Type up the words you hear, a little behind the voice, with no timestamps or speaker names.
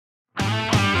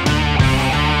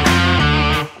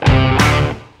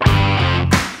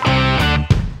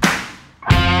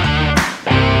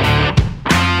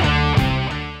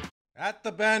At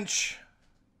the Bench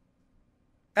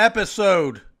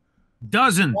episode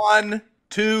Dozen. 1,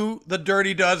 2, the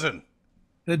Dirty Dozen.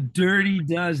 The Dirty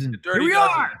Dozen. Dirty Here we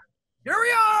Dozen. are. Here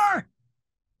we are.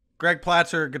 Greg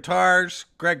Platzer, guitars.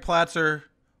 Greg Platzer,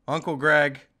 Uncle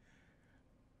Greg.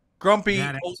 Grumpy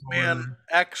That old ex-lawyer. man.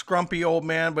 Ex-grumpy old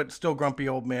man, but still grumpy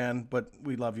old man. But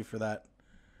we love you for that.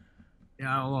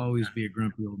 Yeah, I'll always be a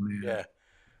grumpy old man. Yeah.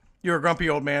 You're a grumpy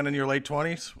old man in your late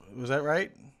 20s. Was that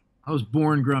right? I was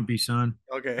born grumpy, son.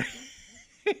 Okay.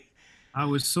 I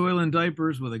was soiling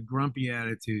diapers with a grumpy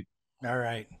attitude. All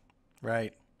right.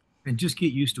 Right. And just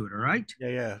get used to it, all right?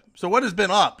 Yeah. So what has been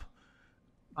up?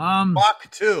 Um, Mach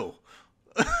 2.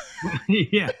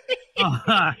 yeah.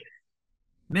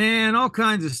 Man, all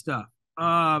kinds of stuff.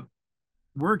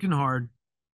 Working hard,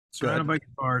 surrounded by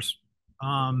guitars.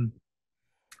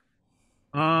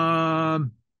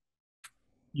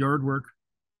 Yard work.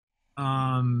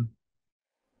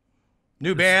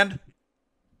 New band.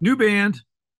 New band.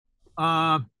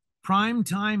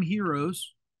 Primetime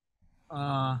Heroes.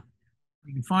 You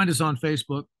can find us on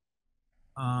Facebook.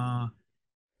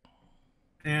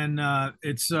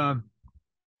 It's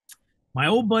my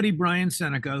old buddy Brian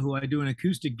Seneca, who I do an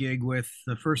acoustic gig with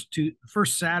the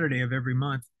first Saturday of every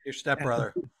month. Your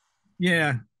stepbrother.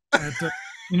 Yeah, there's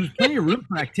plenty of room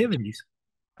for activities.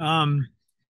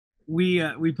 We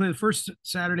play the first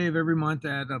Saturday of every month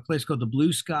at a place called the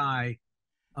Blue Sky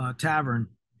Tavern.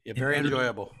 Yeah, very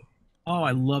enjoyable. Oh,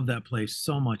 I love that place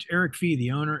so much. Eric Fee,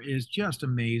 the owner, is just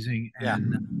amazing. Yeah,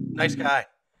 nice guy.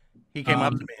 He came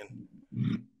up to me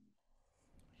and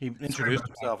he introduced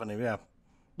himself, and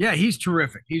yeah, he's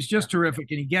terrific. He's just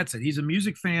terrific, and he gets it. He's a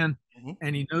music fan,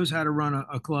 and he knows how to run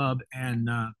a club, and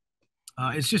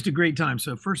it's just a great time.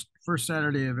 So first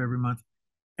Saturday of every month,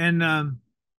 and the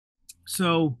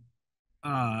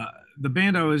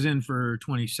band I was in for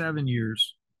 25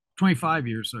 years,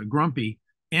 Grumpy,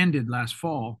 ended last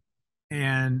fall,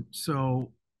 and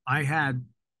so I had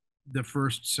the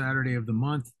first Saturday of the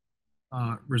month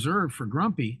reserved for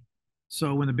Grumpy.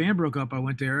 So when the band broke up, I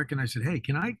went to Eric and I said, "Hey,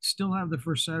 can I still have the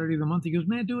first Saturday of the month?" He goes,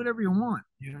 "Man, do whatever you want.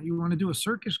 You know, you want to do a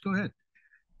circus, go ahead."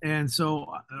 And so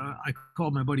I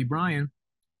called my buddy Brian,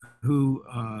 who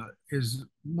is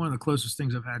one of the closest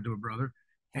things I've had to a brother,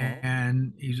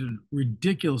 and he's a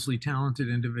ridiculously talented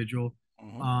individual.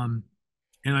 And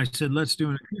I said, "Let's do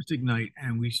an acoustic night,"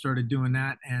 and we started doing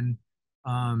that. And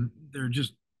they're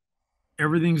just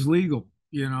everything's legal,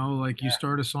 you know. Like you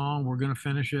start a song, we're gonna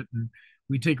finish it, and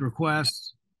we take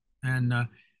requests. And I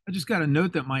just got a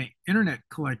note that my internet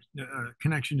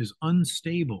connection is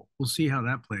unstable. We'll see how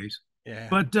that plays. Yeah.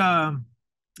 But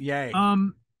yay.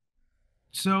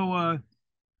 So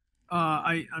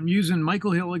I'm using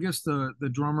Michael Hilligus, the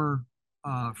drummer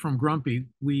from Grumpy.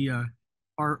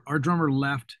 Our drummer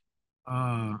left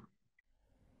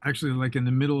actually like in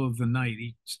the middle of the night.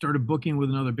 He started booking with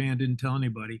another band, didn't tell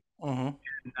anybody.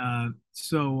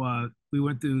 So we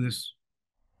went through this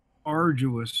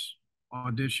arduous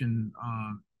audition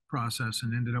process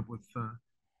and ended up with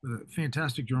a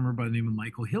fantastic drummer by the name of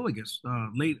Michael Hilligus,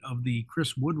 late of the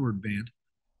Chris Woodward band.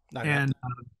 And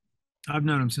I've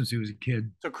known him since he was a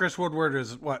kid. So Chris Woodward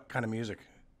is what kind of music?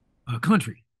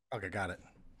 Country. Okay, got it.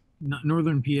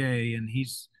 Northern PA, and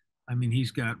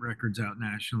he's got records out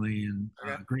nationally, and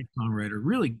great songwriter,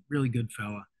 really, really good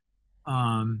fella.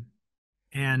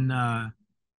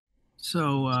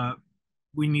 So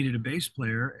we needed a bass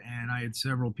player, and I had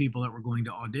several people that were going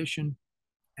to audition.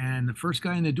 And the first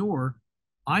guy in the door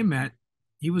I met,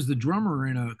 he was the drummer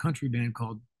in a country band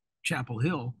called Chapel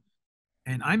Hill.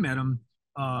 And I met him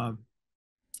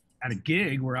at a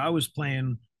gig where I was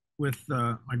playing with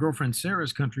my girlfriend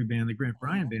Sarah's country band, the Grant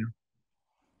Bryan Band.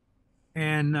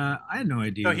 And I had no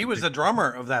idea. No, he was the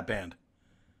drummer of that band.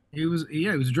 He was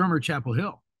a drummer at Chapel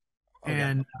Hill. Okay.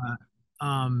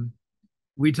 And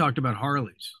we talked about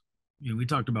Harleys. You know, we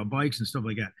talked about bikes and stuff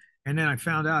like that. And then I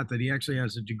found out that he actually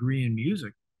has a degree in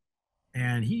music,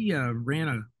 and he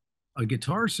ran a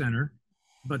guitar center.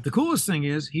 But the coolest thing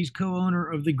is he's co-owner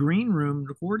of the Green Room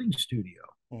Recording Studio,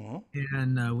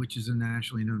 and which is a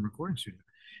nationally known recording studio.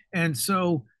 And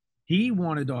so he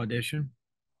wanted to audition.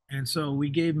 And so we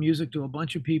gave music to a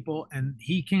bunch of people, and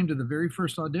he came to the very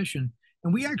first audition.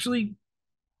 And we actually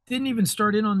didn't even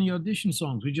start in on the audition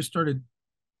songs. I just started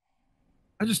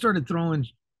throwing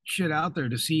shit out there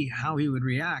to see how he would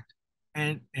react.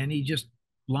 And he just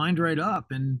lined right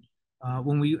up. And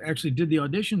when we actually did the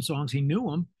audition songs, he knew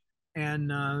them.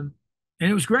 And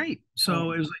it was great.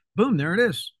 So it was like, boom, there it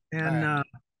is. And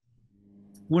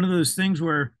one of those things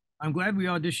where I'm glad we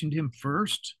auditioned him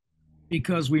first,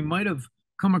 because we might have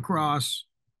come across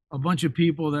a bunch of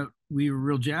people that we were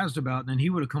real jazzed about, and then he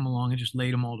would have come along and just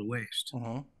laid them all to waste.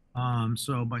 Uh-huh.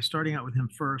 So by starting out with him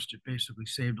first, it basically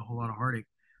saved a whole lot of heartache.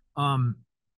 Um,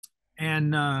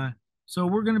 and so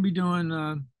we're going to be doing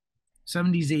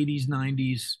 70s, 80s,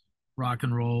 90s rock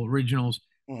and roll originals.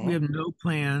 We Uh-huh. have no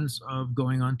plans of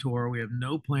going on tour. We have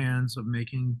no plans of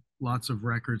making lots of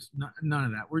records. None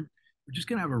of that. We're just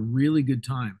going to have a really good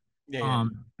time. Yeah, yeah.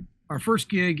 Um, our first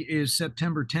gig is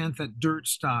September 10th at Dirt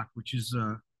Stock, which is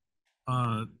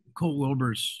Colt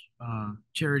Wilbur's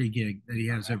charity gig that he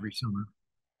has Okay. every summer.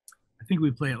 I think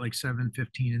we play at like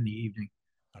 7:15 in the evening,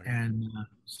 Okay. and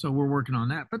so we're working on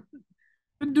that. But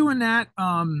been doing that.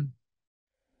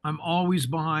 I'm always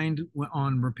behind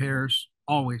on repairs.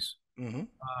 Always. Mm-hmm.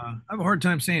 I have a hard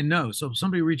time saying no. So if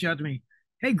somebody reach out to me,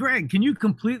 hey Greg, can you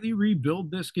completely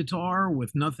rebuild this guitar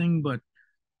with nothing but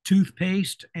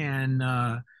toothpaste and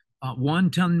one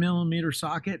 10 millimeter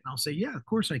socket? And I'll say, yeah, of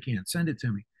course I can. Send it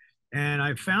to me. And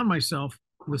I've found myself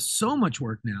with so much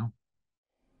work now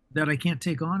that I can't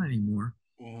take on anymore.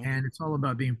 Mm-hmm. And it's all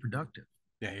about being productive.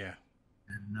 Yeah, yeah.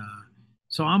 And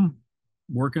so I'm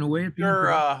working away at being Sure,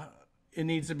 productive. it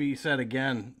needs to be said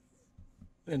again,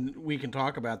 and we can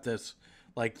talk about this,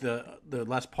 like the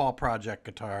Les Paul project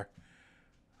guitar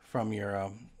from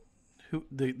your who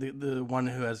the one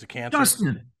who has the cancer. Justin,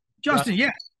 Justin, Justin.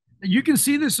 yes. You can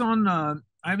see this on, I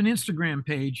have an Instagram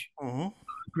page, Mm-hmm.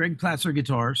 Greg Platzer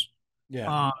Guitars, Yeah.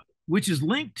 uh, which is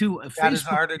linked to a That is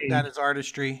Facebook that page. is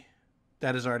artistry.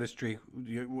 That is artistry.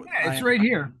 Yeah, it's right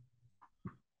here.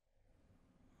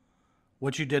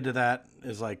 What you did to that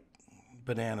is like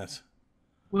bananas.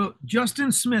 Well,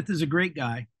 Justin Smith is a great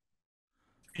guy.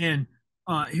 And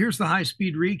here's the high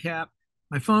speed recap.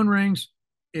 My phone rings.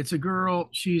 It's a girl.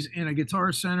 She's in a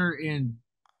guitar center in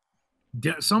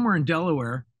somewhere in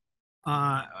Delaware.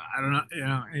 I don't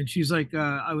know, and she's like,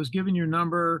 I was given your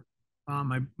number.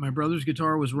 My brother's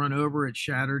guitar was run over. It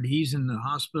shattered. He's in the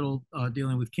hospital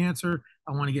dealing with cancer.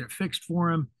 I want to get it fixed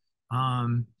for him.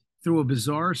 Through a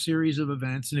bizarre series of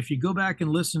events. And if you go back and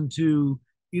listen to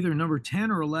either number 10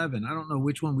 or 11, I don't know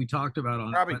which one we talked about on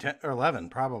it, Probably but 10 or 11,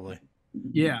 probably.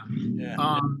 yeah. Yeah.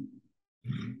 Um,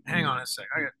 hang on a sec.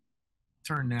 I got to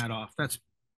turn that off. That's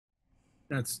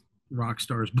rock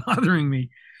stars bothering me.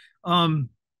 Um,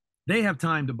 they have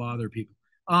time to bother people.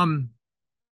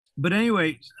 But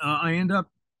anyway, I end up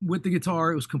with the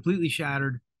guitar. It was completely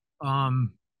shattered.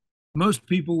 Um, most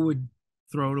people would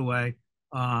throw it away.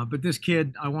 But this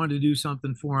kid, I wanted to do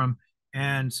something for him.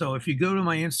 And so if you go to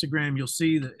my Instagram, you'll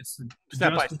see that it's the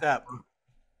Step by Justin. step.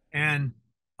 And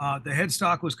the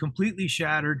headstock was completely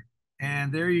shattered.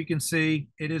 And there you can see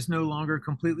it is no longer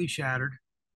completely shattered.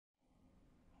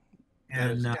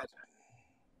 That is, And yeah,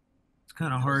 it's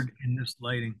kind of hard in this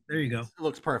lighting. There you go. it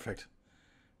looks perfect.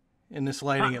 In this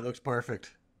lighting, it looks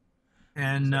perfect.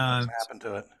 And Nothing's happened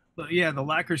to it. but yeah, the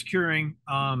lacquer's curing.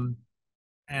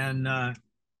 And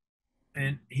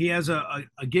and he has a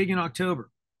gig in October.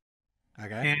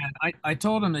 Okay. And I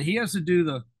told him that he has to do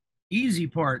the easy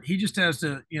part. He just has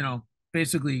to,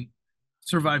 basically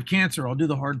survive cancer. I'll do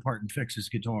the hard part and fix his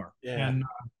guitar. Yeah. And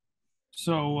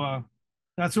so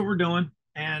that's what we're doing.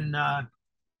 And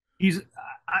he's,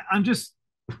 I'm just,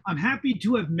 I'm happy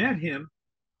to have met him.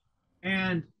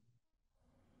 And,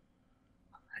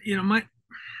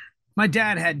 my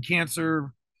dad had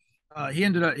cancer. He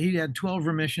had 12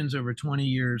 remissions over 20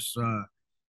 years.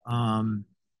 Um,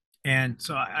 and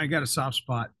so I got a soft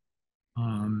spot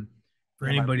for Yeah.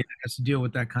 anybody that has to deal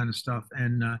with that kind of stuff.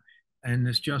 And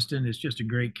this Justin is just a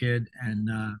great kid. And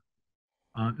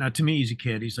now to me, he's a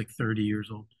kid. He's like 30 years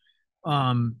old.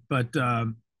 But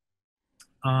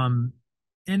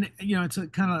and it's a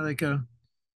kind of like a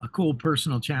cool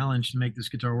personal challenge to make this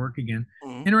guitar work again.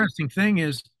 Mhm. Interesting thing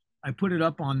is, I put it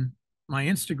up on my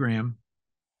Instagram,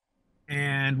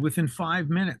 and within 5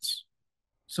 minutes,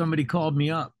 somebody called me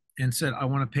up and said, I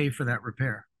want to pay for that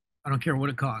repair. I don't care what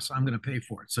it costs. I'm going to pay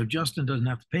for it. So Justin doesn't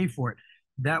have to pay for it.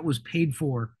 That was paid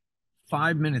for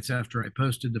 5 minutes after I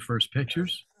posted the first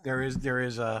pictures. There's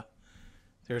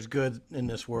good in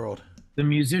this world. The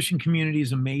musician community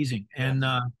is amazing. And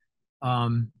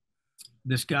um,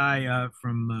 this guy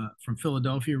from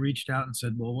Philadelphia reached out and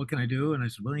said, well, what can I do? And I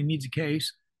said, well, he needs a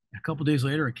case. A couple days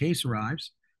later, a case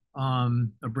arrives, a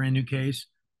brand new case.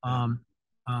 Um,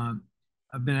 um,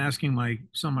 I've been asking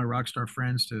some of my rock star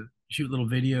friends to shoot little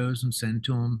videos and send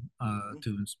to him to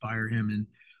inspire him.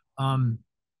 And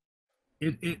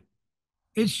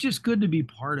it's just good to be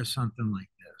part of something like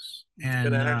this.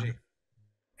 Good energy.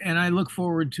 And I look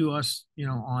forward to us, I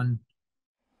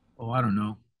don't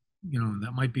know,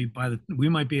 that might be we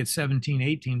might be at 17,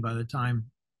 18 by the time,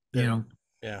 Yeah.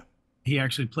 Yeah. he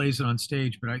actually plays it on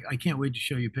stage. But I can't wait to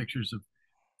show you pictures of.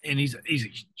 And he's a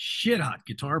shit hot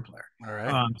guitar player. All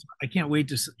right. I can't wait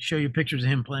to show you pictures of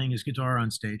him playing his guitar on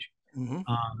stage. Mm-hmm.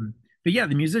 But yeah,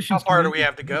 the How musicians far come do in. we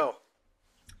have to go?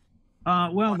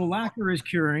 Well, the lacquer is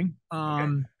curing.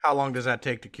 Okay. How long does that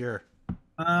take to cure?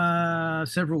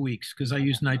 Several weeks because I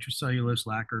use nitrocellulose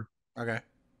lacquer, Okay.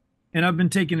 and I've been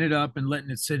taking it up and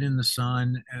letting it sit in the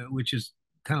sun, which is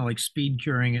kind of like speed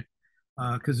curing it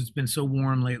because it's been so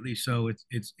warm lately. So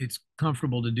it's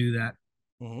comfortable to do that.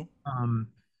 Mm-hmm.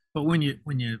 But when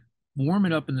you warm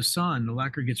it up in the sun, the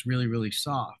lacquer gets really really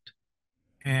soft,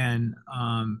 and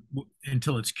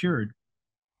until it's cured.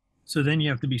 So then you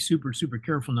have to be super super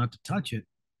careful not to touch it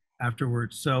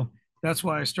afterwards. So that's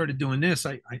why I started doing this.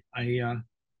 I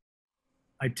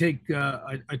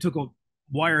took a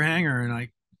wire hanger and I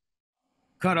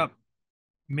cut up,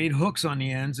 made hooks on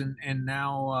the ends, and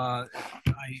now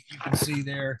you can see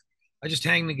there. I just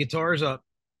hang the guitars up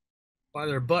by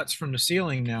their butts from the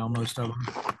ceiling now, most of them,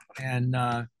 and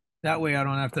that way I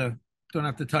don't have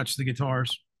to touch the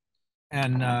guitars.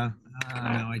 And now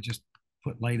I just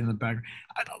put light in the background.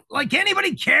 Like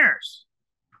anybody cares.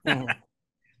 Mm-hmm.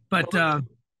 But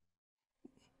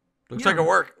looks like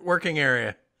a working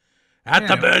area at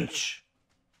the bench.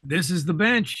 This is the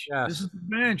bench. Yes. This is the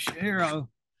bench. Here, I'll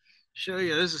show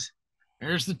you.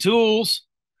 There's the tools.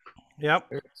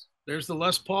 Yep. There's the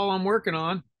Les Paul I'm working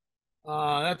on.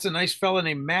 That's a nice fella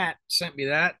named Matt sent me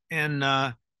that, and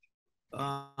I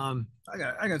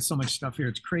got so much stuff here.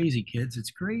 It's crazy, kids.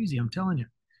 It's crazy. I'm telling you.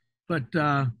 But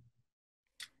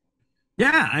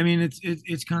yeah, I mean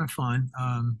it's kind of fun.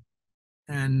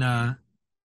 And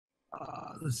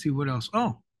let's see what else.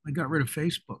 Oh, I got rid of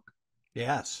Facebook.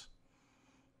 Yes.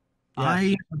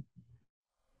 I'm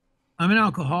an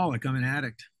alcoholic. I'm an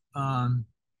addict.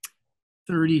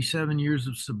 37 years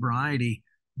of sobriety,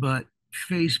 but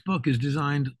Facebook is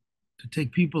designed to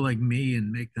take people like me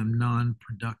and make them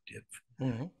non-productive.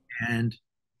 Mm-hmm. And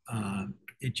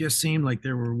it just seemed like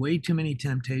there were way too many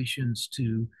temptations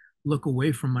to look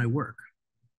away from my work.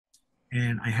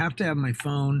 And I have to have my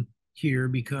phone here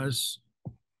because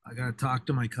I got to talk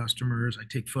to my customers. I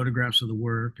take photographs of the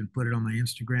work and put it on my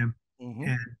Instagram. Mm-hmm.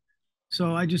 And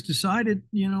so I just decided,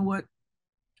 you know what,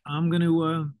 I'm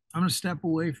gonna step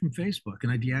away from Facebook,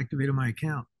 and I deactivated my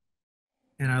account.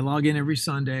 And I log in every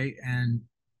Sunday and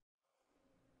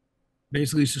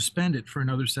basically suspend it for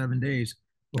another 7 days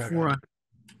before I,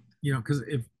 because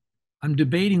if I'm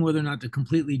debating whether or not to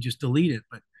completely just delete it,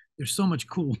 but there's so much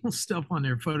cool stuff on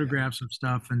there, photographs of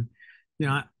stuff, and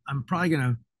I'm probably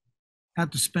gonna have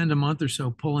to spend a month or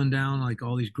so pulling down like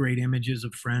all these great images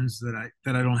of friends that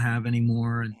I don't have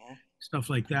anymore and stuff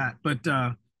like that. But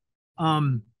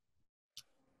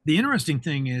the interesting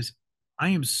thing is I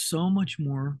am so much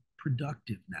more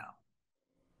productive now.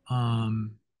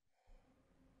 I'm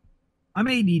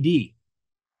ADD,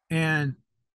 and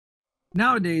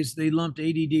nowadays they lumped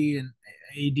ADD and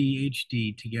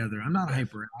ADHD together. I'm not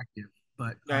hyperactive,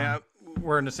 but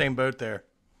we're in the same boat there.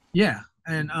 Yeah,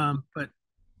 and but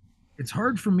it's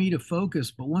hard for me to focus.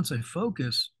 But once I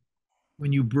focus,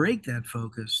 when you break that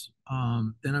focus,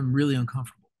 then I'm really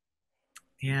uncomfortable.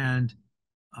 And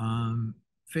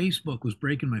Facebook was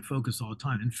breaking my focus all the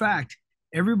time. In fact,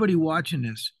 everybody watching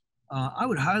this, I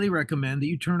would highly recommend that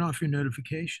you turn off your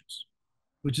notifications,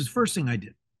 which is the first thing I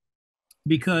did,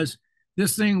 because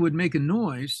this thing would make a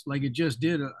noise like it just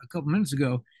did a couple minutes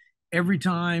ago every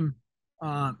time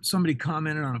somebody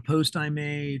commented on a post I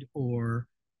made, or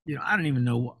I don't even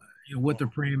know what their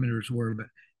parameters were. But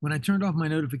when I turned off my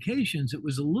notifications, it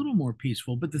was a little more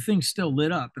peaceful, but the thing still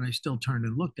lit up and I still turned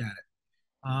and looked at it.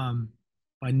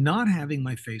 By not having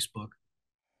my Facebook,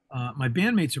 my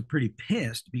bandmates are pretty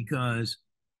pissed because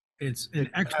it's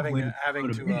an extra way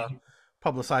having to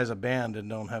publicize a band and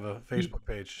don't have a Facebook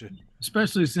page,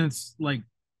 especially since like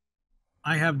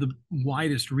I have the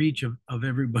widest reach of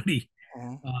everybody.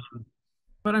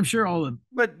 But I'm sure all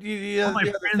my the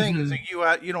other thing is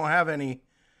that you don't have any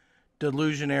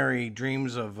delusionary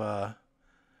dreams of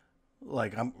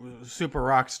like I'm super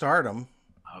rock stardom.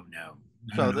 Oh no,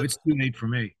 it's too late for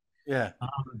me. Yeah.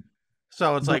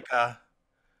 So it's like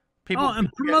people.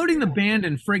 And promoting the band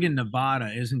in friggin'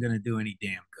 Nevada isn't going to do any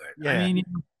damn good. Yeah. I mean,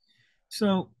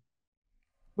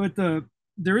 but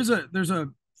there's a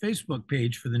Facebook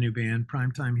page for the new band,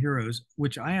 Primetime Heroes,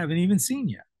 which I haven't even seen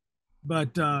yet.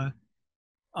 But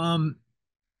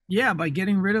yeah, by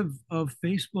getting rid of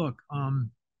Facebook,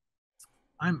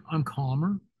 I'm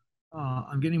calmer.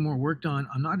 I'm getting more work done.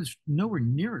 I'm not nowhere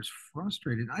near as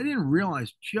frustrated. I didn't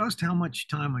realize just how much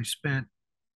time I spent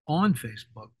on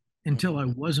Facebook until I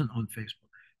wasn't on Facebook.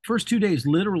 first 2 days,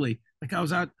 literally, like I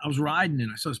was riding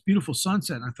and I saw this beautiful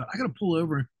sunset, and I thought I got to pull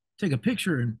over and take a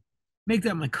picture and make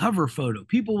that my cover photo.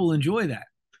 People will enjoy that.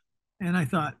 And I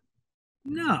thought,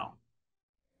 no,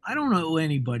 I don't owe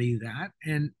anybody that.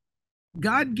 And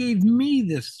God gave me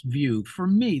this view for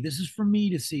me. This is for me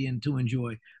to see and to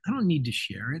enjoy. I don't need to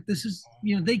share it. This is,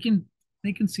 they can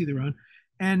see their own.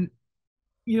 And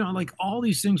like all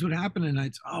these things would happen,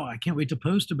 and oh, I can't wait to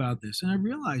post about this. And I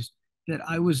realized that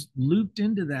I was looped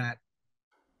into that,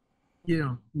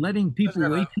 letting people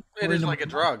wait. It is like a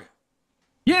drug.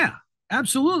 Yeah,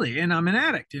 absolutely. And I'm an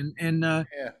addict, and Yeah.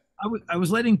 I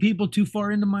was letting people too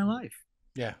far into my life.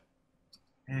 Yeah.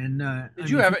 And do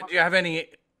you have any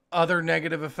other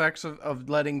negative effects of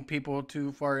letting people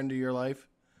too far into your life?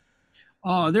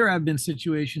 Oh, there have been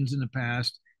situations in the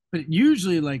past, but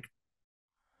usually like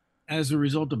as a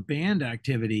result of band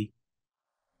activity,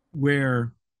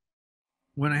 where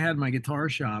when I had my guitar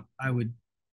shop, I would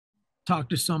talk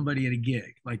to somebody at a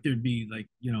gig. Like there'd be like,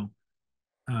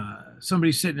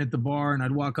 somebody sitting at the bar, and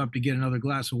I'd walk up to get another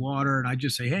glass of water, and I'd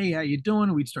just say, "Hey, how you doing?"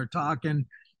 And we'd start talking.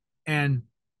 And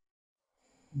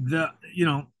the,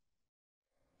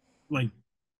 like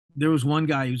there was one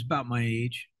guy, he was about my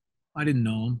age. I didn't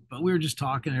know him, but we were just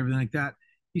talking and everything like that.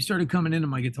 He started coming into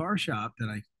my guitar shop that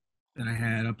I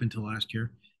had up until last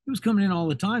year. He was coming in all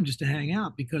the time just to hang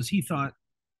out because he thought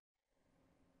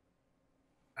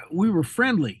we were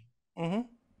friendly, Mm-hmm.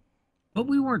 but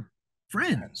we weren't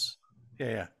friends.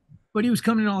 Yeah. But he was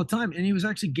coming in all the time, and he was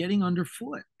actually getting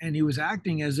underfoot, and he was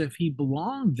acting as if he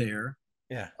belonged there.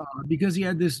 Yeah. Because he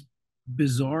had this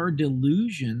bizarre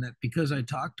delusion that because I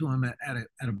talked to him at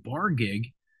a bar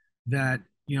gig, that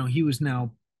he was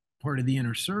now part of the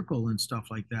inner circle and stuff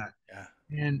like that. Yeah.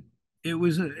 And it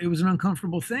was an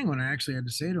uncomfortable thing when I actually had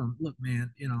to say to him, "Look,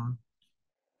 man, I'm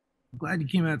glad you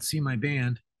came out to see my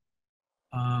band.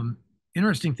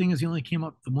 Interesting thing is, he only came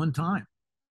up the one time.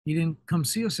 He didn't come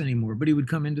see us anymore, but he would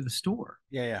come into the store."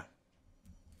 Yeah.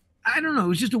 I don't know. It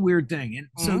was just a weird thing. And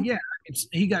so, Mm-hmm. yeah,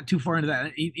 he got too far into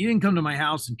that. He didn't come to my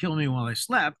house and kill me while I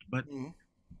slept, but,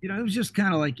 it was just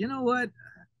kind of like, you know what?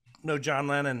 No John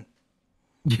Lennon.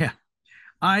 Yeah.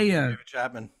 David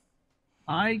Chapman.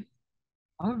 I'm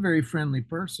a very friendly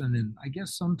person, and I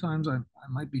guess sometimes I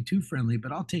might be too friendly,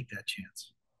 but I'll take that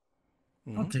chance.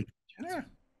 I'll take that chance.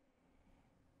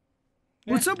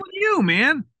 Yeah. What's up with you,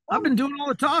 man? I've been doing all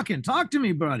the talking. Talk to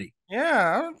me, buddy.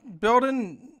 Yeah, I'm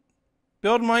building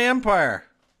my empire,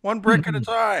 one brick at a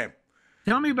time.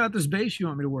 Tell me about this bass you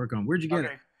want me to work on. Where'd you get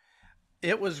it?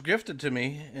 It was gifted to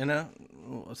me, and a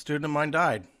student of mine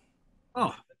died.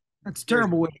 Oh, that's a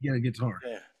terrible way to get a guitar.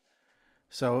 Yeah.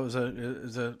 So it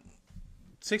was a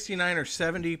 69 or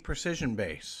 70 precision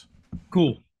bass.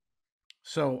 Cool.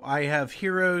 So I have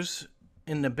heroes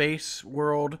in the bass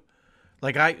world.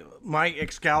 Like my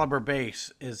Excalibur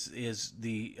bass is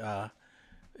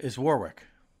Warwick.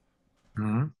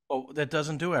 Uh-huh. But that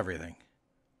doesn't do everything.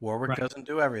 Warwick doesn't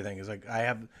do everything. It's like I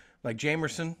have like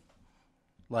Jamerson,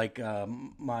 like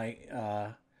my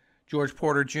George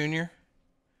Porter Jr.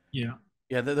 Yeah.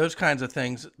 Yeah, those kinds of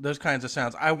things, those kinds of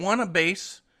sounds. I want a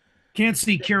bass. Can't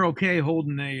see Carol Kay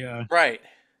holding a right.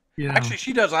 Actually,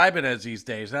 she does Ibanez these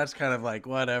days. That's kind of like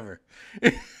whatever.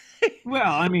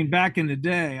 Well, I mean, back in the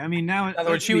day. I mean, now. In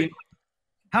other words,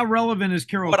 how relevant is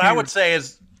Carol? What Kay? I would say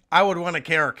is, I would want a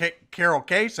Carol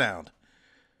Kay sound.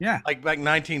 Yeah, like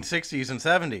 1960s and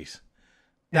 70s.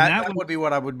 That would be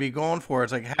what I would be going for.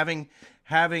 It's like having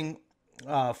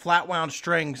flat wound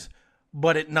strings,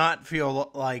 but it not feel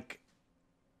like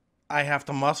I have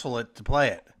to muscle it to play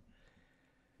it.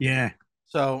 Yeah.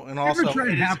 So, and also, ever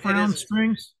tried half round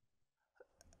strings?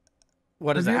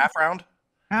 What is a half round?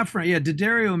 Half round. Yeah,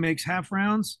 D'Addario makes half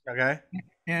rounds. Okay.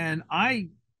 And I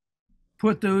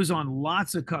put those on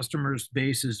lots of customers'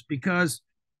 basses because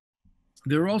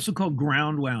they're also called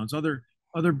ground wounds. Other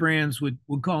brands would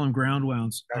call them ground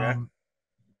wounds. Okay.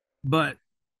 But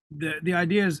the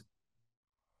idea is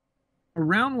a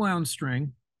round wound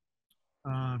string,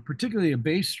 particularly a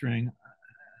bass string.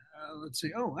 Let's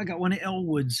see. Oh, I got one of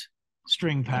Elwood's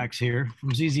string packs here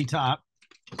from ZZ Top.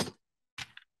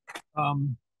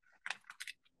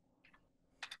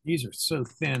 These are so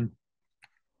thin.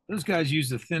 Those guys use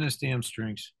the thinnest damn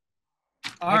strings.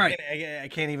 All right. I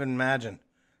can't even imagine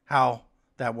how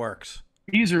that works.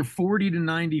 These are 40 to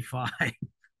 95.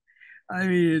 I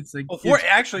mean, it's like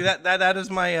actually that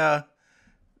is my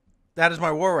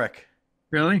Warwick.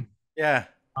 Really? Yeah.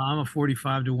 I'm a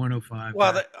 45 to 105.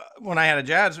 Well, when I had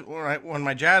when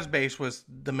my jazz bass was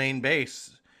the main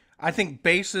bass, I think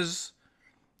basses,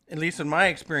 at least in my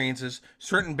experiences,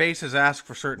 certain basses ask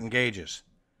for certain gauges.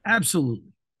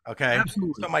 Absolutely. Okay.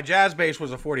 Absolutely. So my jazz bass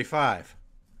was a 45.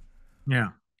 Yeah.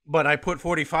 But I put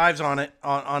 45s on it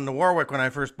on the Warwick when I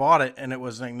first bought it, and it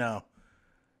was like, no,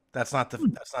 that's not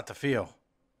the feel.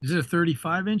 Is it a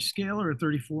 35-inch scale or a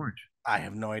 34-inch? I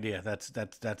have no idea.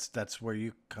 That's where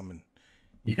you Yeah. come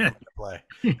into play.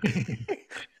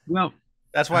 Well,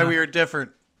 That's why we are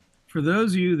different. for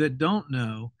those of you that don't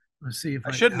know, let's see if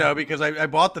I should know because I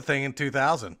bought the thing in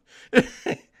 2000.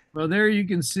 Well, there you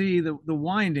can see the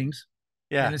windings,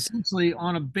 and Yeah. essentially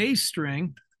on a bass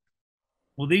string.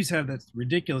 Well, these have that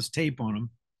ridiculous tape on them,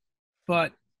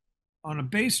 but on a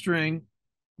bass string,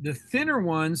 the thinner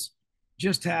ones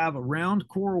just have a round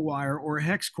core wire or a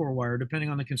hex core wire, depending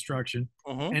on the construction,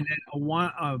 Mm-hmm. and then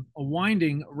a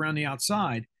winding around the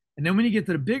outside. And then when you get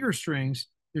to the bigger strings,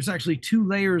 there's actually 2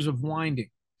 layers of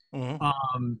winding.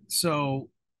 Mm-hmm.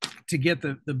 So to get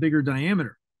the bigger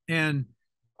diameter, and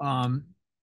on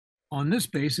this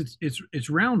bass, it's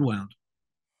round wound.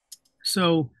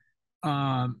 So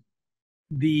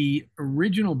the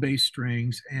original bass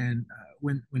strings, and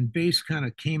when bass kind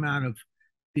of came out of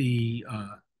the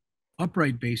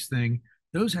upright bass thing,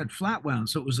 those had flat wound,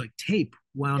 so it was like tape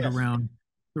wound Yes. around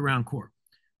the round core.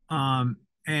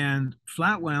 And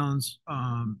flat wounds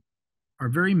are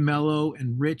very mellow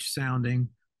and rich sounding,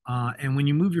 and when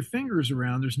you move your fingers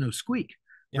around, there's no squeak.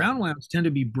 Yeah. Round wounds tend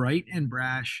to be bright and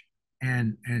brash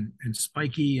and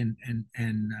spiky and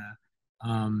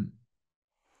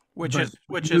Which but is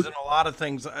which is in a lot of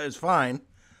things is fine.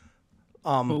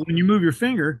 but when you move your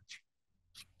finger,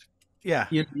 Yeah.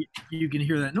 you can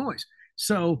hear that noise.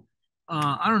 So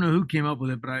I don't know who came up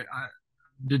with it, but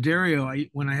D'Addario,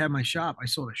 when I had my shop, I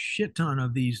sold a shit ton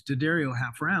of these D'Addario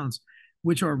half rounds,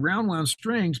 which are round wound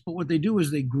strings. But what they do is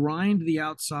they grind the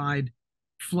outside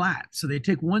flat. So they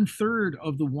take 1/3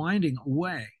 of the winding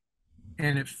away,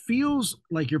 and it feels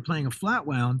like you're playing a flat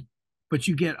wound, but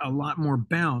you get a lot more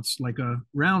bounce like a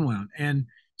round wound. And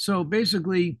so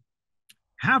basically,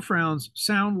 half rounds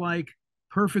sound like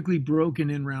perfectly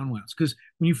broken in round wounds, because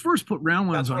when you first put round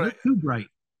wounds on, they're too bright.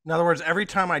 In other words, every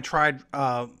time I tried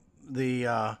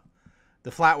the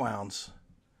flat wounds,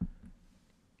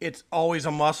 it's always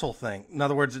a muscle thing. In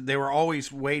other words, they were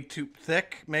always way too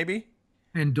thick, maybe,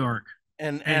 And dark.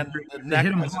 and the They neck hit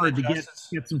them wasn't hard to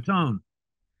adjusted. get some tone.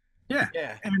 Yeah.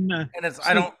 Yeah, And and it's so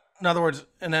I don't. In other words,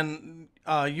 and then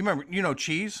you remember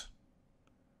cheese.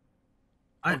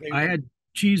 Okay. I had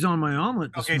cheese on my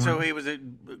omelet this Okay, so morning. he was a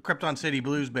Krypton City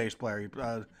Blues bass player.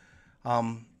 Blues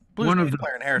One bass of the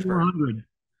player in Harrisburg. 400.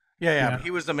 Yeah, Yeah. but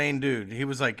he was the main dude. He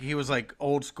was like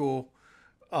old school,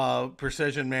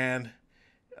 precision man,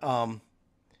 and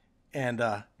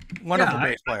wonderful Yeah.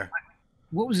 bass player.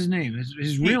 What was his name?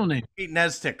 His real name? Pete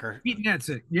Nezticker. Pete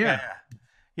Netzik. Yeah, Yeah.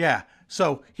 yeah.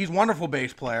 So he's a wonderful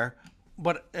bass player,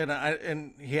 but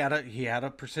and he had a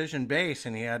precision bass,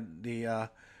 and he had the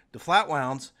flat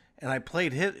wounds, and I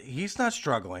played he's not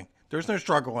struggling. There's no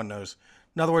struggle in those.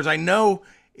 In other words, I know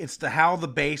it's how the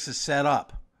bass is set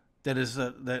up. That is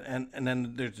that, and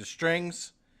then there's the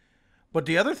strings. But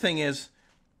the other thing is,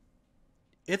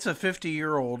 it's a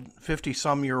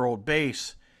 50-some-year-old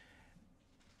bass.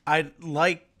 I'd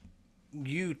like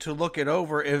you to look it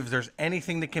over if there's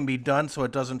anything that can be done so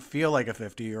it doesn't feel like a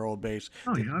 50-year-old bass.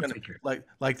 Oh yeah, I'll take care.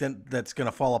 Like then that's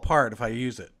gonna fall apart if I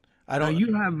use it. I don't.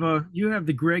 You have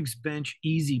the Greg's Bench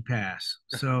Easy Pass.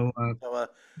 So So,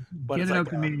 but get it's it like up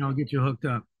to me and I'll get you hooked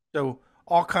up. so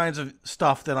all kinds of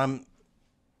stuff that I'm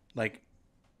like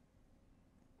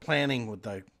planning with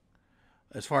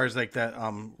as far as like that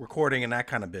recording and that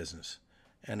kind of business,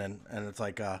 and it's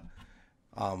like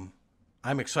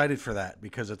I'm excited for that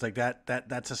because it's like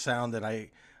that's a sound that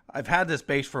I've had this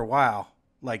bass for a while.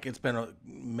 Like it's been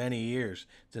many years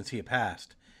since he had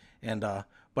passed, and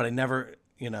but I never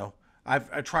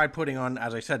I tried putting on,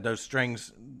 as I said, those string.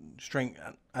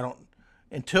 I don't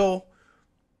until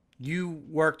you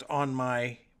worked on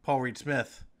my Paul Reed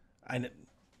Smith.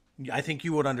 I think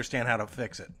you would understand how to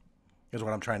fix it. Is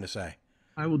what I'm trying to say.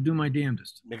 I will do my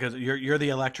damnedest. Because you're the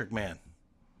electric man.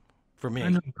 For me. I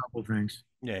know a couple things.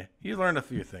 Yeah, you learned a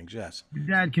few things. Yes. Your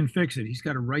dad can fix it. He's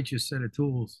got a righteous set of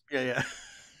tools. Yeah.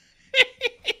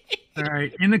 All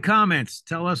right. In the comments,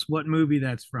 tell us what movie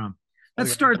that's from.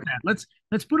 Let's start that.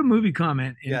 Let's put a movie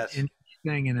comment in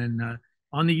thing, and then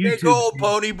on the YouTube. Big old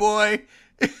pony boy.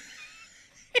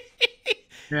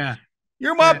 Yeah.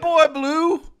 You're my boy,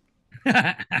 Blue.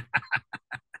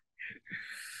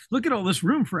 Look at all this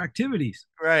room for activities.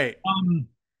 Right.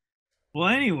 Well,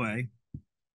 anyway,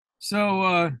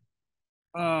 so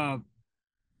been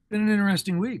an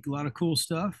interesting week. A lot of cool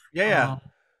stuff. Yeah.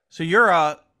 So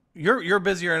you're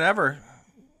busier than ever.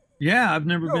 Yeah, I've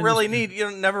never been. You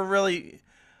don't never really.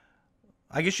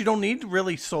 I guess you don't need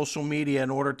really social media in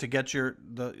order to get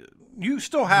You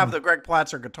still have the Greg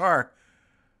Platzer guitar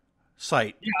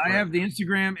site. Yeah, I have the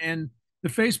Instagram and the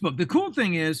Facebook. The cool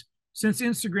thing is, since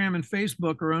Instagram and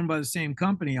Facebook are owned by the same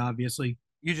company, obviously,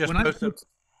 You just when I post it. put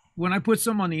when I put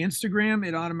some on the Instagram,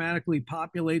 it automatically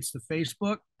populates the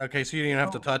Facebook. Okay, so you didn't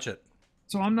have to touch it.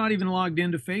 So I'm not even logged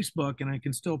into Facebook, and I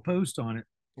can still post on it.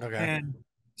 Okay. And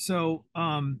so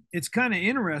it's kind of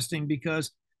interesting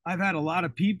because I've had a lot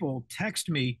of people text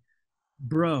me,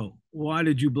 bro, why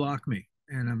did you block me?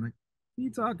 And I'm like, what are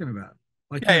you talking about?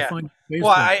 I can't find Facebook.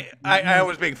 Well, I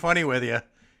was being funny with you.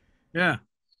 Yeah.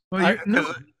 Well,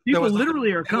 no, people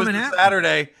literally are coming at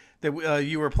Saturday that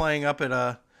you were playing up at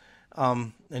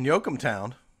in Yoakum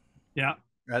Town. Yeah.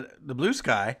 At the Blue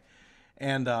Sky,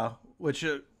 and which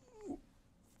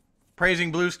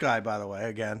praising Blue Sky, by the way,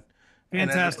 again.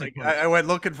 Fantastic. And then, I went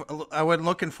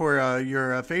looking for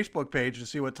your Facebook page to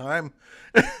see what time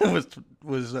was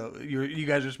you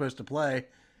guys are supposed to play,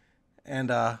 and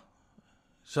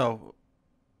so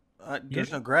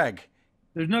there's no Greg.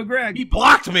 There's no Greg. He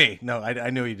blocked me. No, I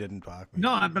knew he didn't block me.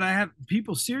 No, but I have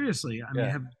people seriously. I mean,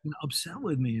 have been upset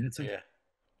with me, and it's like,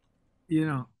 you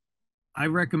know, I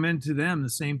recommend to them the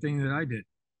same thing that I did,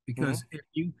 because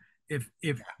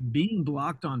if being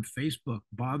blocked on Facebook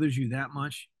bothers you that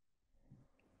much,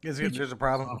 there's a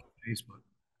problem. Off Facebook.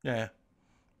 Yeah.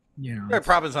 You know, the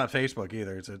problem's not Facebook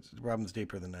either. It's the problem's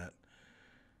deeper than that.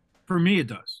 For me, it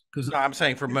does, because no, I'm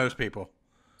saying for most people,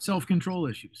 self-control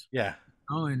issues. Yeah.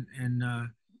 Oh, and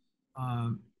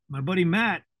my buddy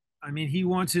Matt, I mean, he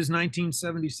wants his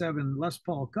 1977 Les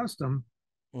Paul Custom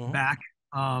back.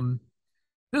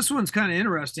 This one's kind of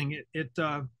interesting.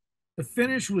 The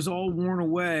finish was all worn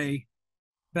away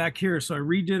back here, so I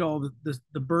redid all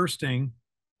the bursting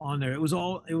on there. It was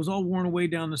all worn away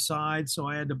down the side, so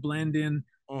I had to blend in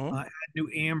add new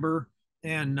amber,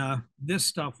 and this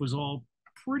stuff was all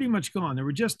pretty much gone. There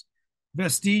were just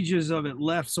vestiges of it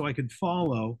left, so I could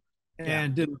follow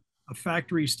and did a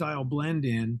factory style blend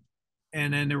in.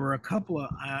 And then there were a couple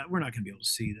of we're not going to be able to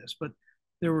see this, but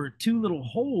there were two little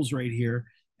holes right here,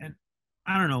 and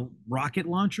I don't know, rocket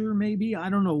launcher maybe, I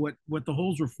don't know what the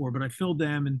holes were for, but I filled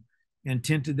them and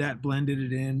tinted that, blended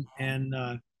it in, and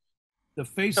the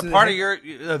face of part of your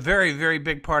a very, very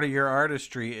big part of your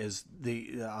artistry is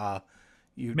the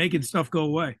you making stuff go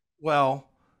away. Well,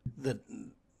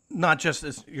 not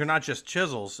just you're not just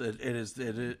chisels. It is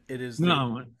the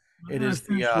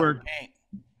paint.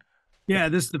 Yeah,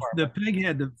 the peg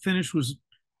head, the finish was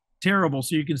terrible,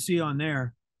 so you can see on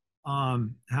there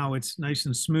how it's nice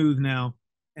and smooth now.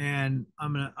 And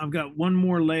I've got one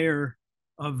more layer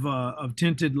of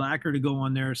tinted lacquer to go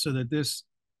on there so that this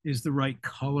is the right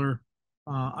color.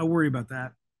 I worry about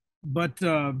that, but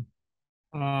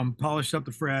polished up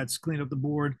the frets, cleaned up the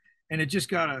board, and it just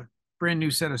got a brand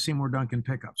new set of Seymour Duncan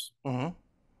pickups. My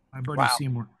buddy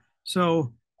Seymour.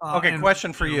 So okay,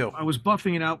 question for you. I was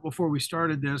buffing it out before we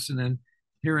started this, and then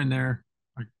here and there,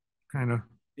 I kind of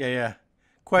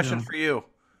Question for you.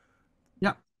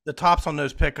 Yeah. The tops on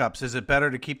those pickups, is it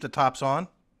better to keep the tops on?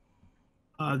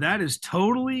 That is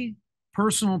totally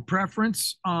personal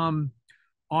preference. On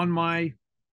my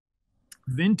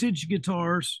vintage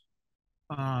guitars,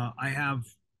 I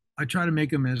try to make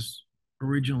them as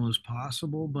original as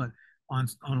possible, but on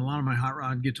a lot of my hot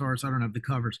rod guitars, I don't have the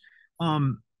covers.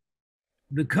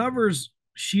 The covers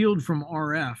shield from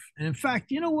RF, and in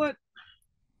fact, you know what?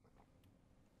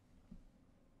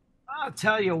 I'll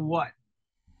tell you what.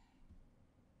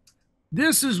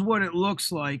 This is what it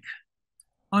looks like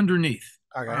underneath.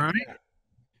 Okay. All right.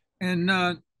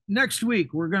 And next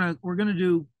week we're gonna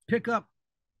do pickup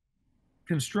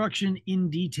construction in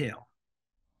detail.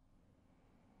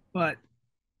 But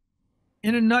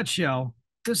in a nutshell,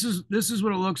 this is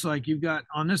what it looks like. You've got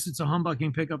on this, it's a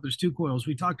humbucking pickup. There's two coils.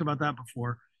 We talked about that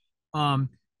before. And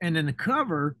then the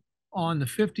cover on the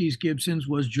 50s Gibsons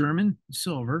was German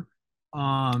silver.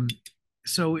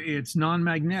 So it's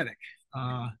non-magnetic.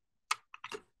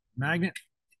 Magnet.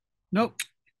 Nope.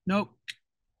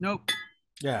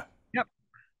 Yeah. Yep.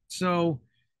 So,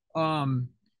 and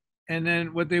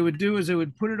then what they would do is they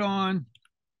would put it on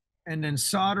and then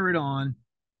solder it on,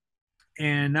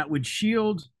 and that would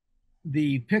shield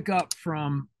the pickup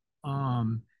from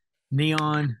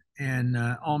neon and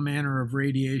all manner of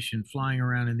radiation flying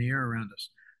around in the air around us.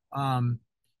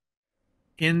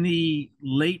 In the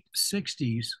late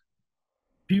 60s,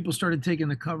 people started taking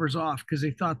the covers off because they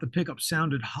thought the pickup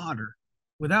sounded hotter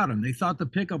without them. They thought the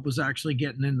pickup was actually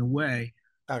getting in the way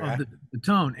of the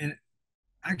tone. And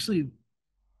actually,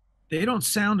 they don't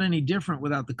sound any different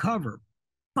without the cover.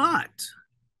 But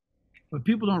what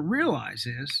people don't realize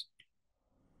is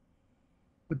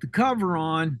with the cover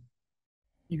on,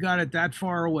 you got it that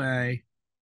far away,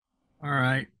 All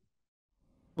right.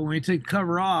 But when you take the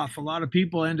cover off, a lot of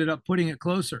people ended up putting it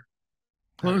closer.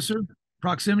 All right. Closer,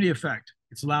 proximity effect.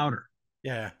 It's louder.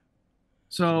 Yeah.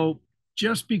 So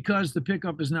just because the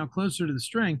pickup is now closer to the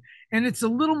string, and it's a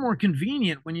little more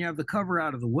convenient when you have the cover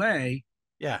out of the way,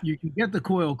 Yeah. you can get the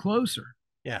coil closer.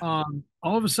 Yeah.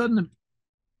 All of a sudden, the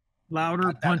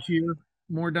louder, That, punchier,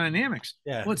 more dynamics.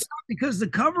 yeah. Well, it's not because the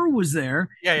cover was there.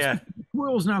 Yeah. It's Yeah. because the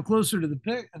coil is now closer to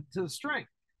the string.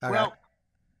 Okay. Well,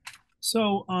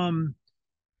 so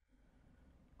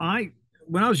I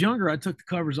when I was younger, I took the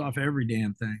covers off every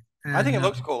damn thing, I think and it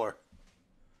looks cooler.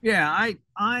 yeah,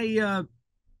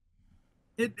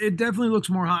 it definitely looks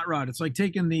more hot rod. It's like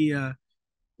taking the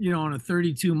on a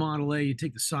 32 Model A, you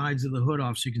take the sides of the hood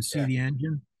off so you can see Yeah. the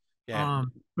engine. Yeah.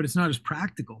 But it's not as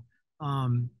practical.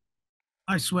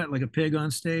 I sweat like a pig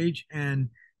on stage, and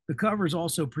the covers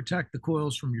also protect the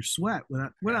coils from your sweat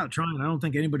without trying. I don't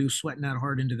think anybody was sweating that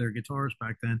hard into their guitars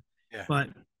back then, Yeah. but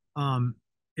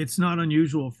it's not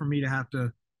unusual for me to have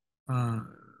to uh,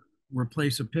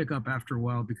 replace a pickup after a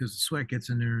while because the sweat gets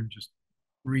in there and just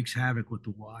wreaks havoc with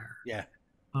the wire. Yeah.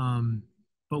 Um,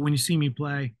 but when you see me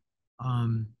play,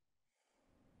 um,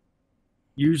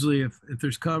 usually if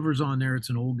there's covers on there, it's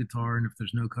an old guitar, and if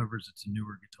there's no covers, it's a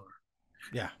newer guitar.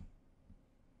 Yeah.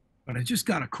 But I just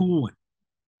got a cool one.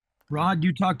 Rod,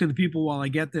 you talk to the people while I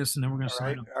get this, and then we're going to All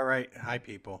right. sign them. All right. Hi,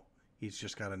 people. He's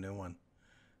just got a new one.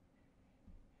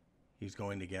 He's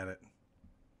going to get it.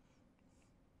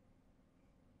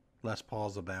 Les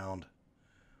Pauls abound.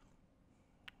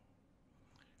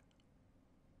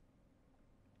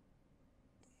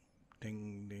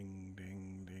 Ding, ding,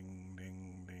 ding, ding,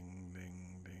 ding, ding, ding,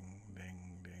 ding,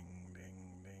 ding, ding,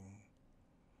 ding, ding.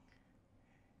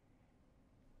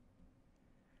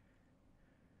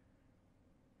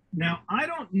 Now, I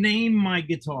don't name my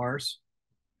guitars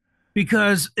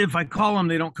because if I call them,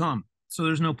 they don't come. So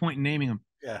there's no point in naming them.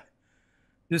 Yeah.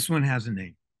 This one has a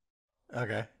name.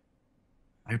 Okay.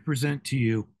 I present to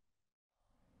you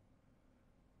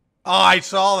Oh, I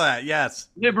saw that. Yes.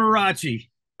 Liberace.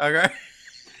 Okay.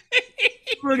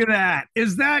 Look at that.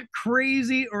 Is that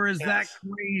crazy or is that Yes.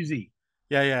 crazy?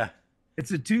 Yeah. Yeah.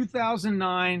 It's a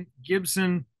 2009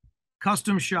 Gibson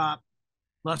custom shop,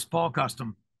 Les Paul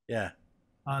custom. Yeah.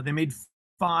 They made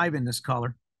 5 in this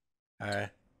color. All right.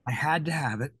 I had to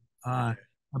have it. My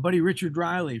buddy Richard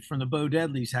Riley from the Bo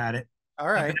Deadlies had it. All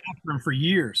I've right. been after him for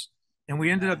years, and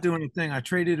we ended up doing a thing. I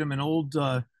traded him an old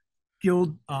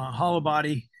Guild hollow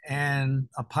body and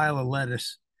a pile of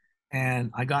lettuce,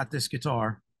 and I got this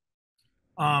guitar.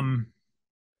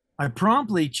 I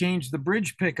promptly changed the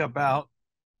bridge pickup out.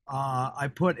 I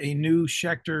put a new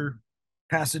Schecter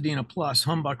Pasadena Plus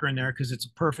humbucker in there because it's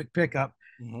a perfect pickup.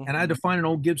 Mm-hmm. And I had to find an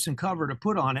old Gibson cover to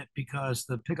put on it because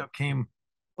the pickup came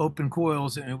open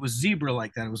coils and it was zebra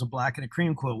like that. It was a black and a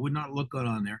cream coil. It would not look good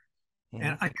on there. Mm-hmm.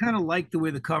 And I kind of like the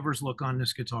way the covers look on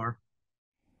this guitar.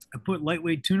 I put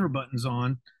lightweight tuner buttons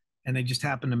on, and they just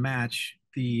happen to match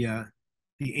the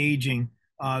aging.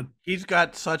 He's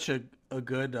got such a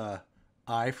good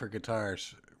eye for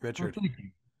guitars, Oh, Richard. thank you,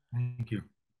 thank you.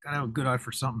 Gotta have a good eye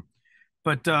for something.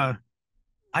 But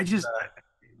I just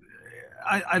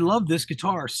I love this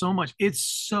guitar so much. It's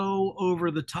so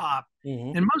over the top.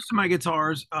 Mm-hmm. And most of my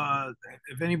guitars,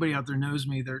 if anybody out there knows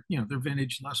me, they're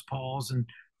vintage Les Pauls and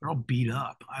they're all beat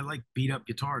up. I like beat up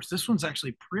guitars. This one's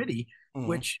actually pretty, Mm-hmm.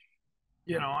 which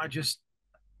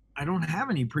I don't have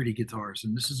any pretty guitars,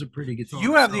 and this is a pretty guitar.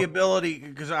 You have the ability,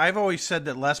 because I've always said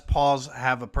that Les Pauls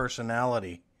have a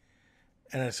personality,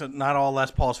 and it's not all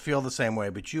Les Pauls feel the same way,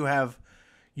 but you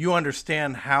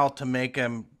understand how to make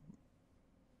them.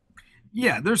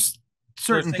 Yeah, there's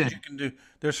certain things you can do.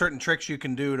 There's certain tricks you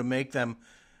can do to make them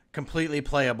completely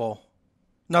playable.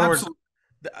 In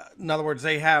other words,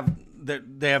 they have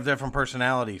different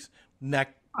personalities.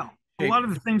 Neck. Well, a lot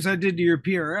of the things I did to your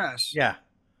PRS, Yeah.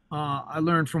 I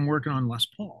learned from working on Les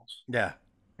Pauls Yeah.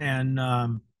 and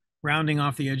rounding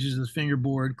off the edges of the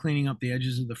fingerboard, cleaning up the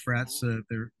edges of the frets.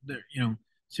 They're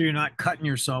so you're not cutting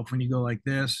yourself when you go like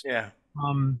this. Yeah.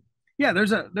 Yeah.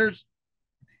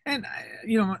 And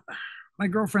my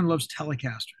girlfriend loves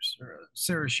Telecasters.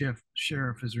 Sarah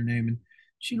Sheriff is her name, and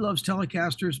she loves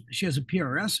Telecasters. She has a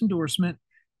PRS endorsement,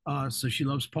 so she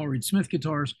loves Paul Reed Smith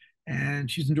guitars, and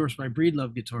she's endorsed by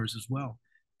Breedlove Guitars as well.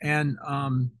 And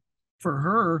for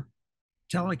her,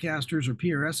 Telecasters or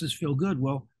PRSs feel good.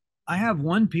 Well, I have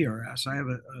one PRS. I have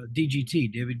a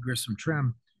DGT, David Grissom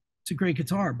Trim. It's a great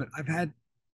guitar, but I've had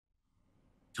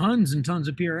tons and tons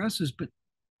of PRSs, but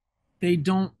they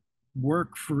don't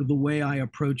work for the way I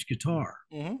approach guitar.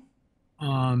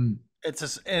 Mm-hmm.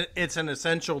 It's an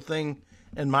essential thing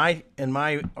in my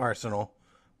arsenal,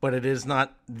 but it is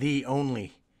not the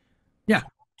only Yeah,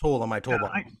 tool in my yeah,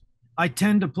 toolbox. I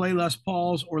tend to play Les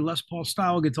Pauls or Les Paul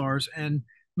style guitars, and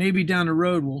maybe down the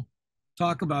road we'll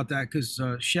talk about that because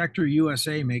Schecter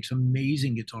USA makes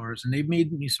amazing guitars, and they've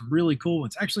made me some really cool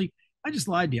ones. Actually, I just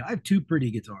lied to you. I have two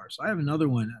pretty guitars. I have another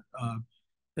one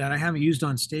that I haven't used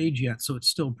on stage yet, so it's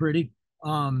still pretty.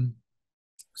 Um,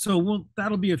 so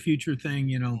that'll be a future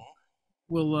thing.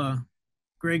 We'll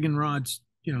Greg and Rod's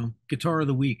guitar of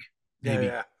the week Yeah, maybe.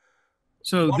 yeah.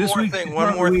 So One this more week's thing. One guitar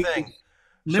of the more week thing.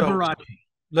 is So Liberace.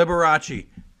 Liberace,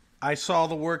 I saw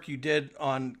the work you did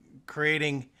on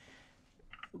creating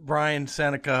Brian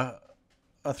Seneca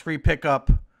a 3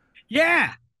 pickup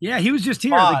Yeah, yeah, he was just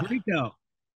here, the mod. Greco.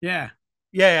 Yeah,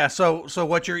 Yeah, yeah. So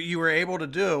what you were able to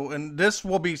do, and this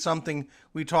will be something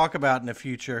we talk about in the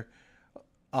future.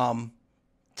 Um,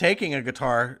 Taking a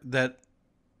guitar that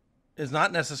is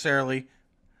not necessarily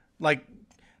like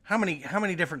how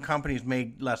many different companies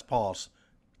made Les Pauls,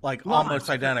 like almost lots.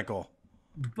 identical.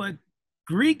 But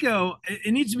Greco,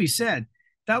 it needs to be said,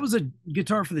 that was a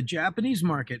guitar for the Japanese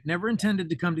market, never intended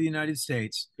to come to the United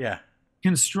States. Yeah.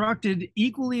 Constructed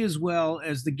equally as well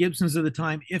as the Gibsons of the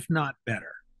time, if not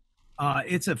better.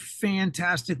 It's a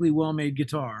fantastically well-made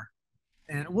guitar.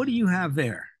 And what do you have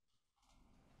there?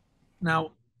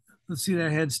 Now, let's see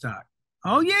that headstock.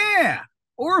 Oh yeah,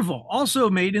 Orville, also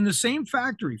made in the same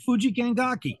factory, Fuji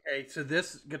Kangaki. Okay, so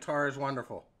this guitar is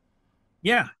wonderful.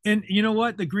 Yeah, and you know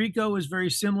what? The Greco is very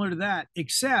similar to that,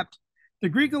 except the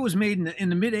Greco was made in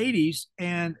the mid '80s,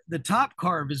 and the top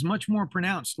carve is much more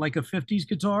pronounced, like a '50s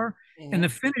guitar, and the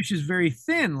finish is very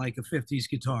thin, like a '50s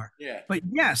guitar. Yeah. But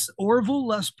yes, Orville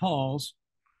Les Pauls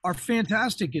are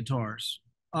fantastic guitars.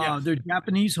 Yes. They're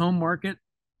Japanese home market,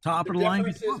 top The of the line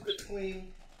difference guitars. is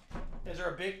between. Is there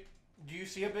a big? Do you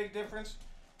see a big difference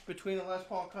between the Les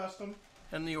Paul Custom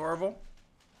and the Orville?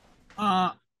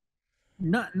 Uh,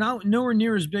 nowhere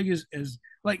near as big as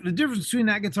like the difference between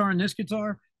that guitar and this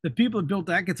guitar. The people that built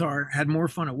that guitar had more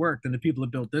fun at work than the people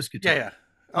that built this guitar. Yeah,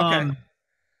 yeah. Okay.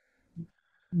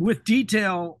 With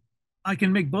detail, I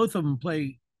can make both of them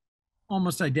play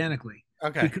almost identically.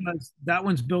 Okay. Because that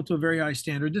one's built to a very high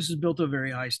standard. This is built to a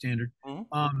very high standard.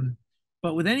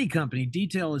 But with any company,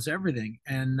 detail is everything.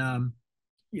 And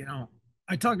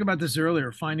I talked about this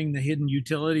earlier, finding the hidden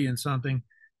utility in something.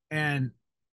 And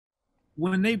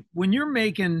when you're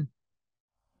making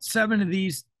 7 of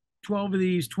these, 12 of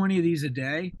these, 20 of these a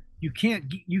day, you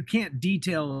can't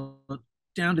detail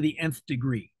down to the nth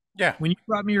degree. Yeah. When you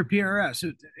brought me your PRS,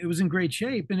 it was in great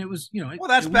shape, and it was Well,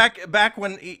 that's back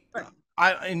when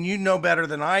and you know better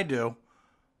than I do,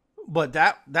 but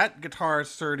that guitar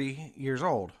is 30 years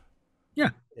old.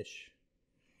 Yeah. Ish.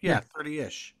 Yeah,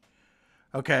 30-ish.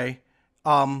 Okay.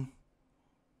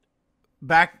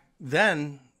 Back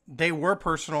then they were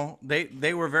personal.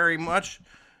 They were very much,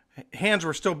 hands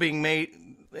were still being made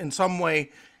in some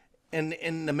way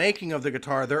in the making of the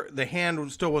guitar. The hand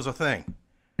still was a thing.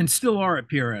 And still are at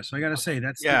PRS. I got to say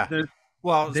that's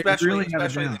well, especially really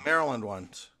the Maryland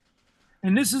ones.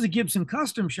 And this is a Gibson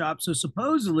custom shop, so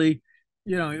supposedly,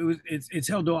 it's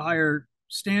held to a higher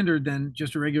standard than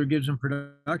just a regular Gibson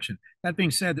production. That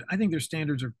being said, I think their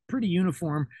standards are pretty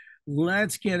uniform.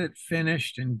 Let's get it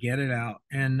finished and get it out.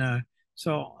 And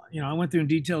so I went through and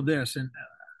detailed this. And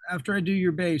after I do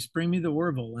your bass, bring me the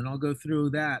Orville, and I'll go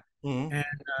through that. And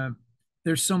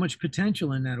there's so much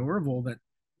potential in that Orville that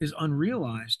is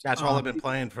unrealized. That's all I've been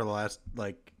playing for the last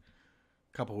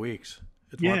couple weeks.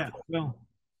 It's wonderful. Well,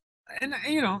 and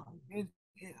I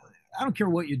don't care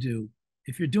what you do.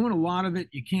 If you're doing a lot of it,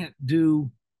 you can't do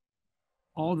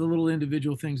all the little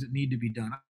individual things that need to be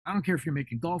done. I don't care if you're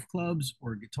making golf clubs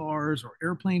or guitars or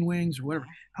airplane wings or whatever.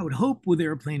 I would hope with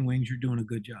airplane wings you're doing a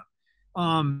good job.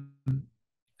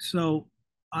 So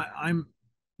I'm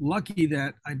lucky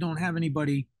that I don't have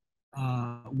anybody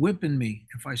whipping me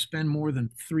if I spend more than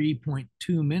 3.2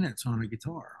 minutes on a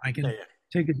guitar. I can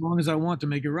take as long as I want to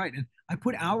make it right. And I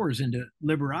put hours into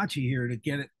Liberace here to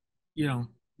get it,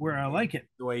 where I like it.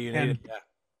 The way you need it, yeah.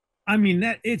 I mean,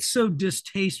 that it's so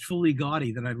distastefully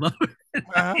gaudy that I love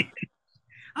it.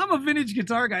 I'm a vintage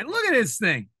guitar guy. Look at this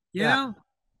thing, you know?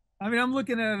 I mean, I'm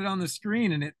looking at it on the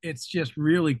screen and it's just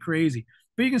really crazy.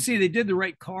 But you can see they did the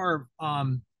right carve.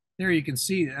 There you can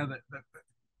see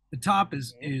the top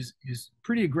is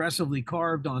pretty aggressively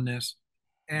carved on this.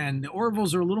 And the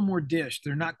Orvilles are a little more dished.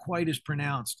 They're not quite as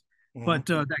pronounced. But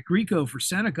that Greco for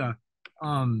Seneca,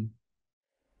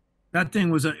 that thing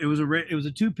was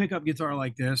a 2 pickup guitar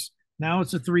like this. Now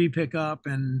it's a 3 pickup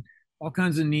and all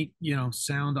kinds of neat,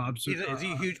 sound observations. Is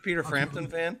he a huge Peter Frampton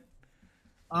fan?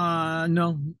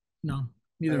 No,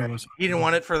 neither of us. He didn't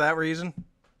want it for that reason?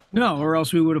 No, or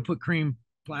else we would have put cream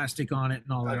plastic on it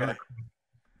and all that.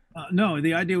 No,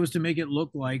 the idea was to make it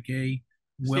look like a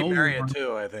Steve Marriott well-worn.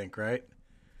 too, I think, right?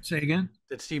 Say again.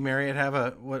 Did Steve Marriott have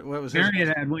a what was his?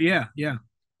 Marriott had, well, yeah, yeah.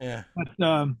 Yeah. But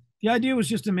the idea was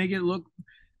just to make it look.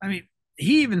 I mean,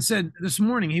 he even said this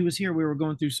morning he was here. We were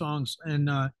going through songs, and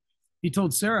he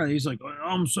told Sarah, he's like,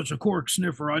 "I'm such a cork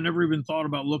sniffer. I never even thought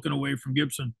about looking away from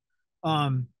Gibson."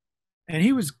 Um, and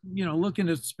he was, looking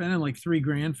at spending like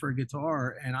 $3,000 for a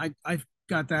guitar, and I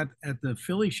got that at the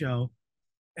Philly show,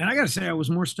 and I got to say, I was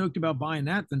more stoked about buying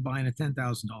that than buying a $10,000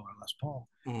 Les Paul.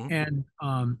 Mm-hmm.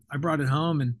 And I brought it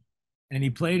home, and he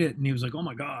played it, and he was like, "Oh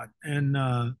my god!" And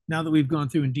now that we've gone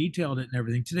through and detailed it and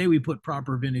everything, today we put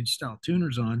proper vintage style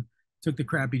tuners on, took the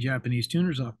crappy Japanese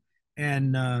tuners off,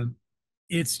 and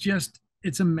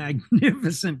it's a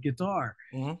magnificent guitar.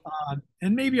 Mm-hmm.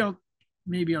 And maybe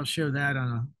I'll show that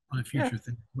on a Yeah. future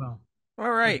thing as well.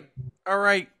 All right. All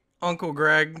right, Uncle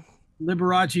Greg.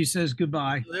 Liberace says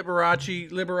goodbye. Liberace,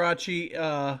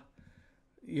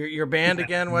 your band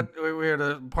again, what we're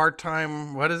the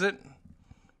part-time, what is it?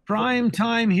 Prime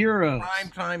Time Heroes.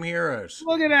 Primetime Heroes.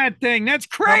 Look at that thing. That's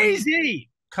crazy.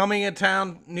 Coming a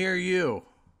town near you.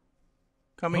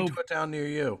 Coming Hope. to a town near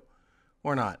you.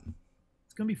 Or not.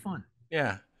 It's gonna be fun.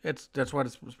 Yeah, that's what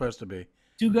it's supposed to be.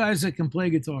 Two guys that can play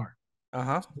guitar.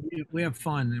 Uh-huh. We have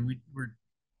fun, and we're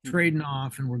trading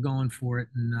off, and we're going for it,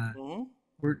 and Mm-hmm.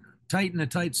 we're tighten the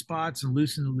tight spots and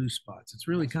loosen the loose spots. It's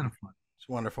really kind of fun. It's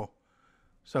wonderful.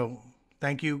 So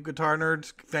thank you, guitar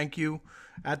nerds. Thank you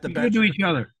at the Be bench. good to each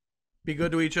other. Be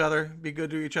good to each other. Be good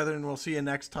to each other, and we'll see you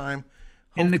next time.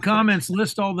 In the Hopefully- comments,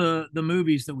 list all the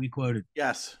movies that we quoted.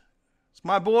 Yes. It's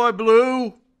my boy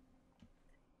Blue.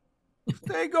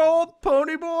 Stay gold,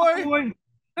 pony boy. Boy,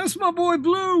 that's my boy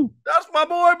Blue. That's my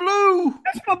boy Blue.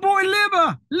 That's my boy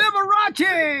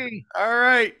Liberace. All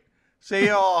right. See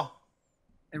y'all.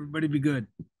 Everybody be good.